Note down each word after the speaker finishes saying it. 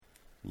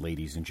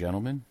Ladies and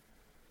gentlemen,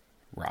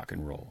 rock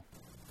and roll.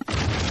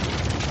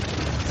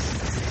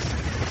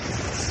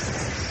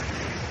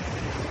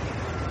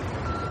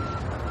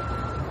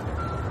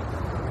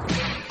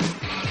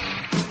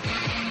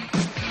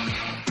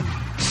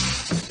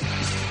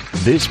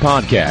 This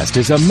podcast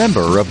is a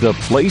member of the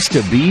Place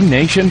to Be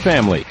Nation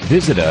family.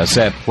 Visit us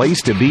at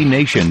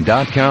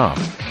placetobenation.com,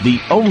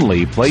 the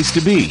only place to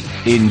be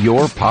in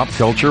your pop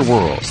culture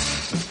world.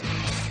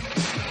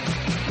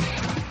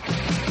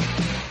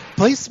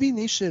 Place to Be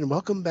Nation,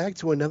 welcome back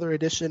to another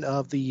edition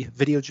of the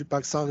Video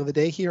Jukebox Song of the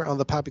Day here on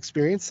the Pop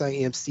Experience. I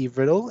am Steve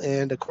Riddle,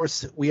 and of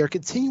course, we are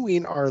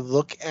continuing our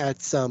look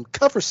at some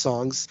cover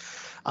songs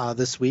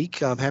this week.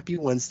 Happy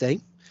Wednesday.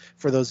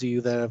 For those of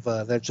you that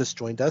have just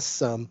joined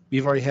us,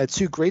 we've already had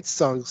two great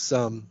songs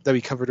that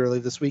we covered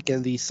earlier this week,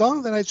 and the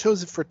song that I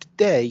chose for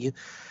today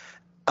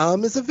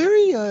is a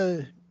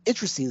very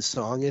interesting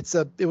song.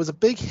 It was a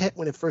big hit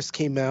when it first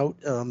came out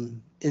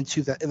in the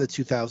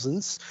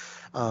 2000s.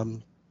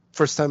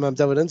 First time I'm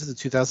delving into the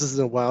 2000s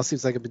in a while.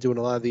 Seems like I've been doing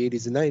a lot of the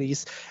 80s and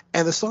 90s.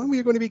 And the song we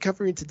are going to be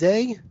covering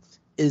today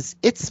is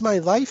 "It's My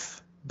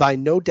Life" by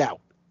No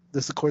Doubt.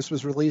 This, of course,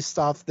 was released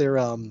off their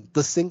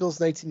the Singles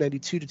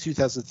 1992 to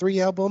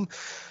 2003 album.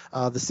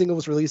 The single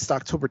was released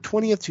October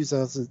 20th,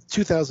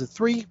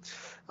 2003.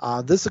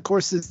 This, of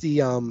course, is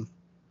the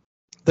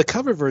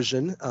cover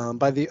version of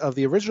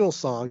the original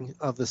song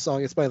of the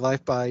song "It's My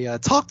Life" by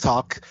Talk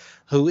Talk,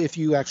 who, if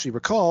you actually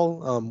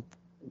recall,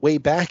 way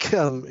back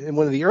in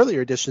one of the earlier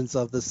editions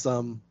of this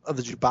of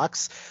the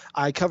Jukebox,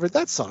 I covered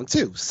that song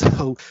too.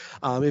 So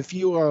if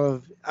you are,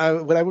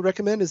 what I would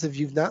recommend is if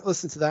you've not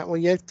listened to that one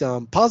yet,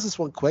 pause this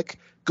one quick,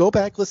 go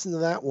back, listen to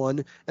that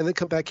one, and then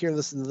come back here and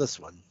listen to this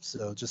one.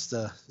 So just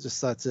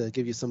thought to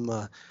give you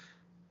some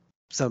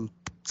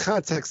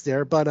context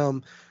there.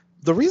 But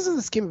the reason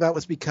this came about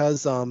was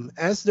because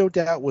as No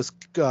Doubt was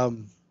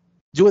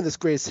doing this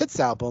Greatest Hits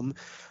album,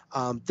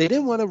 they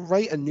didn't want to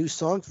write a new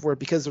song for it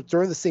because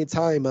during the same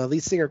time,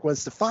 lead singer Gwen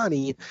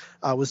Stefani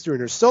was doing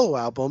her solo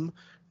album,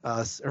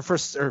 her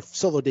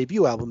solo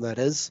debut album, that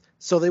is.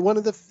 So they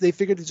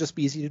figured it'd just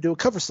be easy to do a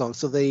cover song.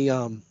 So they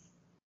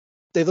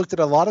looked at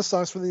a lot of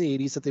songs from the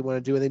 80s that they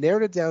want to do, and they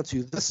narrowed it down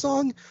to this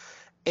song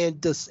and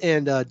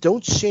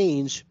 "Don't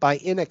Change" by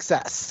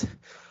INXS.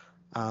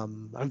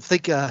 I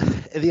think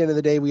at the end of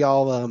the day, we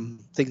all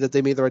think that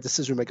they made the right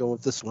decision by going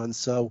with this one.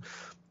 So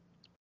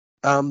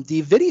the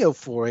video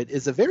for it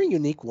is a very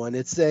unique one.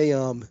 It's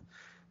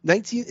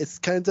it's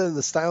kind of done in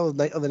the style of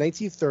the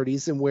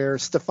 1930s, and where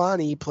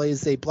Stefani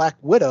plays a black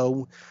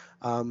widow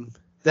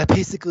that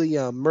basically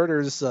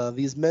murders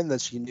these men that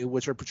she knew,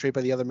 which are portrayed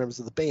by the other members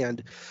of the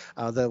band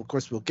that, of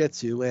course, we'll get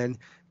to. And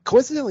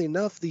coincidentally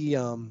enough, the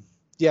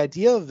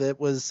idea of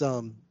it was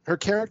her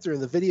character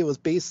in the video was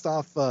based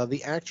off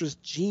the actress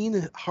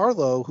Jean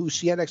Harlow, who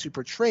she had actually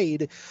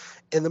portrayed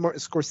in the Martin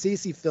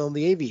Scorsese film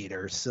The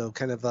Aviator. So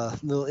kind of a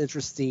little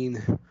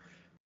interesting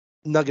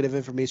nugget of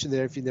information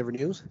there if you never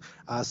knew.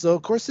 So,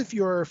 of course, if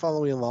you're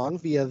following along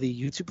via the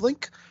YouTube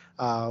link,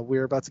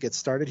 we're about to get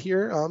started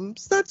here.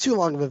 It's not too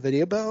long of a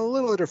video, but a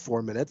little under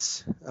 4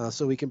 minutes,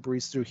 so we can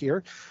breeze through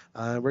here.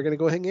 We're going to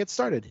go ahead and get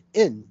started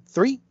in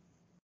 3,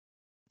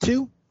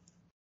 2,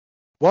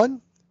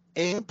 1,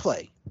 and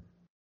play.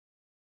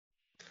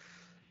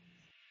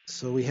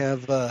 So we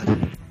have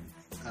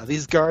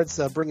these guards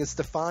bringing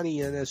Stefani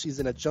in as she's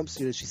in a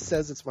jumpsuit, as she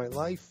says, "It's my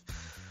life."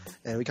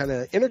 And we kind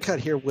of intercut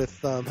here with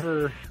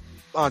her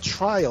on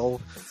trial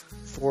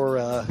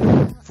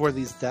for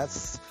these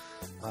deaths.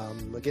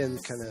 Again,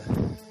 kind of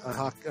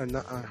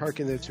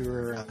harken there to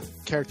her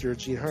character,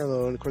 Jean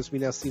Harlow. And, of course, we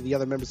now see the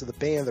other members of the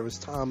band. There was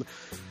Tom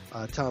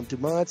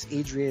Dumont,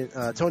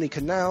 Tony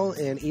Kanal,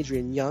 and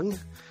Adrian Young,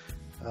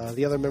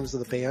 the other members of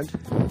the band.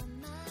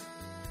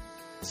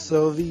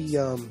 So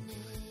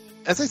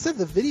as I said,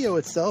 the video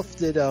itself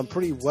did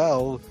pretty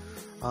well.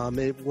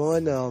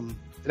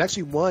 It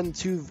actually won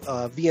 2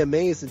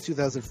 VMAs in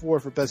 2004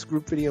 for Best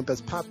Group Video and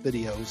Best Pop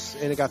Videos,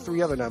 and it got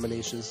 3 other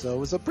nominations. So it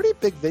was a pretty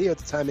big video at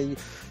the time, and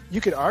you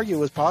could argue it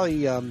was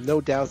probably No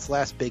Doubt's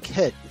last big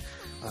hit.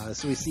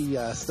 So we see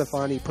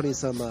Stefani putting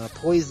some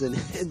poison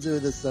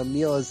into this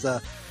meal as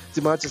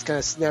Dumont just kind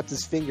of snapped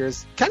his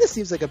fingers. Kind of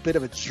seems like a bit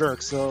of a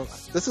jerk. So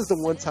this is the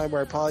one time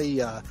where I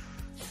probably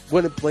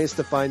wouldn't blame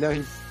Stefani. Now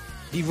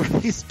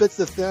he spits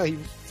the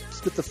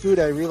food.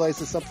 I realize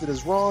that something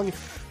is wrong,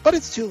 but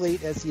it's too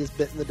late as he is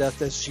bitten to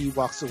death as she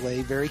walks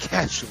away very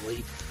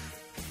casually.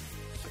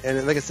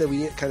 And like I said,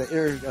 we kind of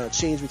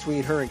interchange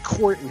between her and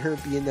Court and her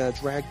being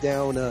dragged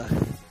down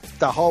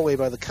the hallway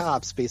by the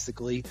cops,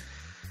 basically.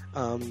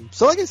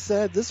 So like I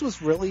said, this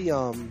was really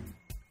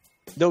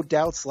No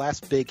Doubt's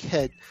last big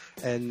hit,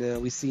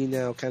 and we see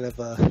now kind of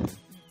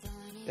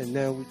and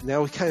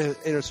now we kind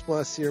of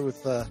intersplice here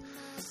with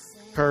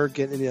her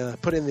getting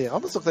put in the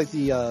almost looked like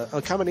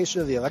a combination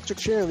of the electric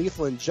chair and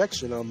lethal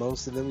injection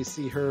almost, and then we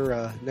see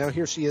her now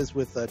here she is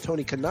with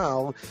Tony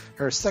Kanal,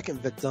 her second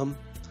victim.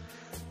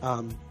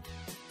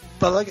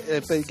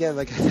 but again,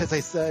 like as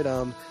I said,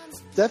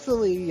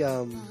 definitely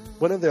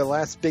one of their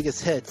last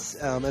biggest hits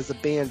as a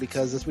band,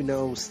 because as we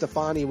know,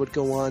 Stefani would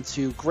go on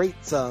to great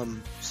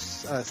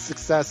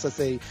success as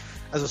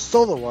a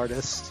solo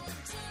artist.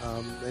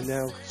 And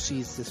now as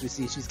we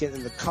see, she's getting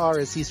in the car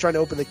as he's trying to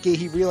open the gate.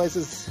 He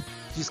realizes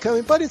she's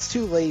coming, but it's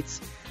too late,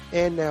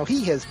 and now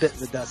he has bitten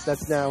the dust.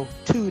 That's now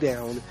 2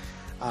 down,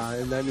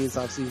 and that means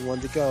obviously 1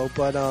 to go.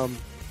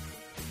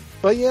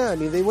 But yeah, I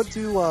mean, they would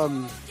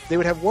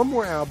have one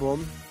more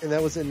album, and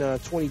that was in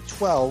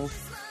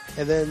 2012,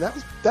 and then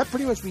that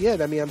pretty much be it.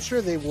 I mean, I'm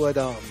sure they would,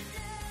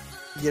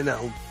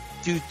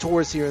 do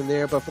tours here and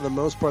there, but for the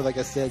most part, like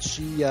I said,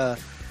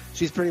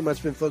 she's pretty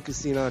much been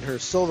focusing on her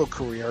solo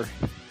career.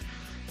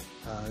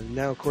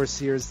 Now, of course,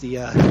 here's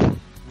the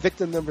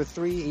victim number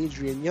 3,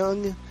 Adrian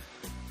Young,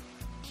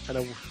 kind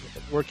of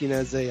working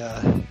as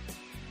a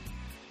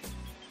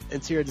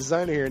interior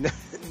designer here.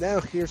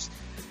 Now he's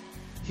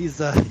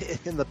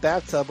in the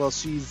bathtub while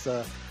she's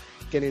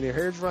getting her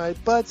hair dried,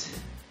 but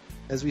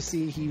as we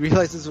see, he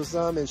realizes what's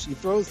on, and she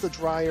throws the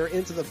dryer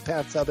into the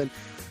bathtub, and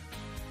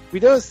we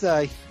notice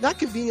not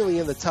conveniently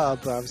in the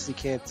tub, obviously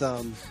can't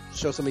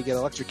show somebody get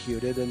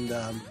electrocuted,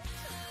 and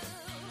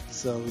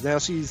so now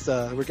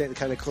we're getting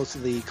kind of close to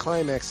the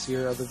climax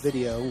here of the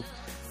video.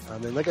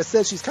 And like I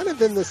said, she's kind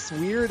of in this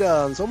weird,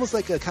 it's almost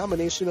like a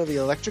combination of the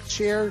electric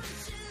chair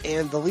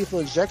and the lethal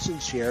injection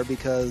chair,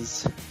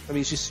 because, I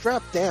mean, she's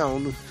strapped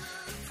down.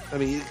 I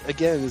mean,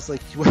 again, it's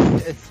like,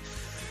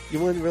 you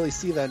wouldn't really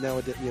see that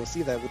nowadays,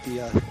 see that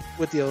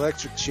with the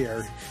electric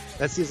chair.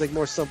 That seems like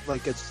more something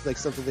like it's like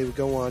something they would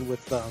go on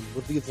with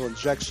lethal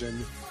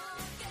injection.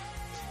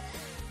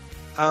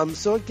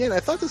 So again, I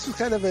thought this was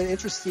kind of an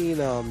interesting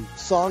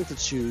song to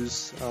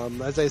choose.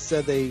 As I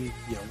said, they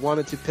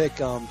wanted to pick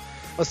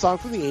a song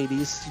from the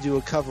 80s to do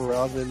a cover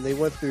of, and they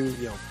went through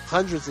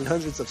hundreds and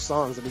hundreds of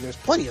songs. I mean, there's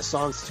plenty of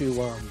songs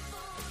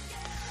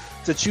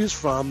to choose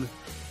from,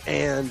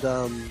 and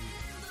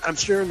I'm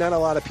sure not a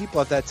lot of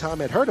people at that time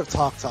had heard of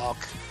Talk Talk,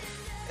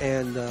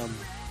 and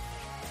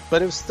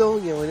but it was still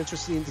an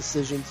interesting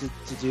decision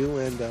to do.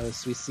 And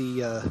as we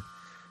see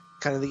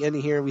kind of the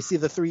ending here, we see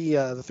the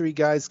three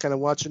guys kind of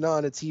watching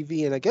on a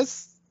TV, and I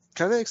guess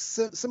kind of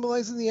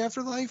symbolizing the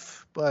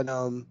afterlife, but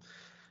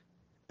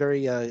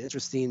very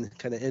interesting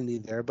kind of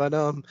ending there. But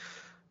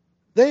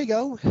there you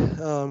go.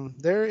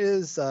 There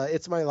is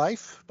It's My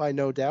Life by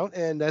No Doubt.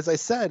 And as I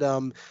said,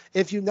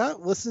 if you've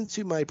not listened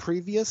to my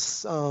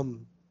previous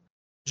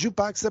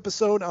Jukebox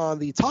episode on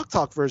the Talk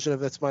Talk version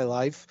of It's My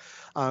Life,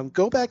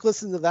 go back,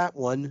 listen to that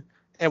one,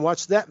 and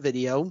watch that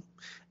video.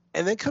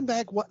 And then come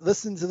back,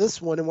 listen to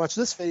this one, and watch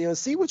this video, and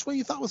see which one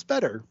you thought was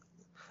better.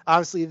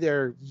 Obviously,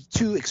 they're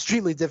 2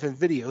 extremely different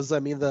videos. I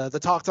mean, the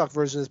Talk Talk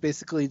version is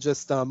basically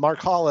just Mark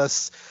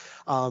Hollis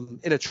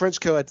in a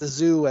trench coat at the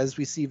zoo, as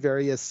we see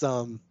various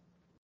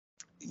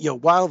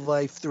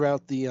wildlife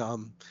throughout the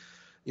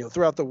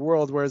throughout the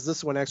world. Whereas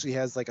this one actually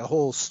has like a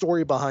whole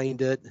story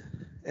behind it,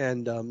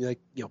 and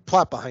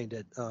plot behind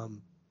it,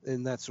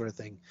 and that sort of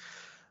thing.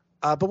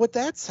 But with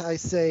that, I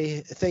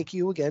say thank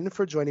you again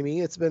for joining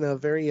me. It's been a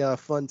very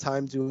fun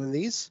time doing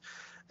these,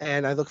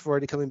 and I look forward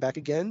to coming back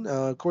again.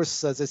 Of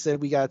course, as I said,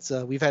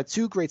 we've had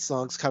 2 great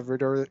songs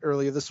covered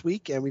earlier this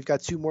week, and we've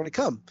got 2 more to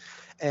come.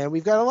 And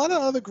we've got a lot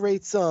of other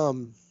great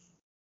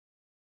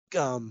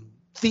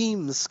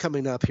themes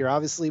coming up here.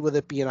 Obviously, with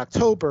it being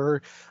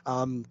October,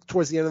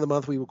 towards the end of the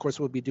month, we of course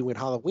will be doing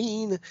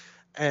Halloween.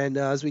 And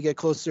as we get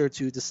closer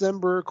to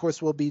December, of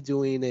course, we'll be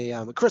doing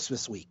a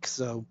Christmas week.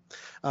 So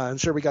I'm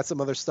sure we got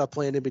some other stuff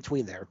planned in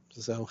between there.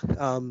 So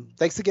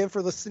thanks again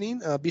for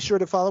listening. Be sure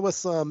to follow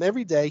us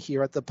every day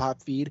here at the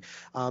Pop Feed,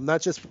 not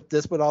just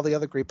this, but all the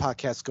other great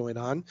podcasts going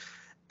on.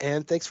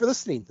 And thanks for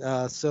listening.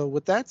 So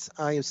with that,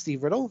 I am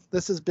Steve Riddle.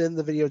 This has been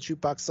the Video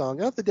Jukebox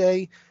Song of the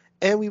Day,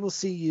 and we will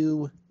see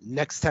you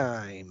next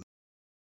time.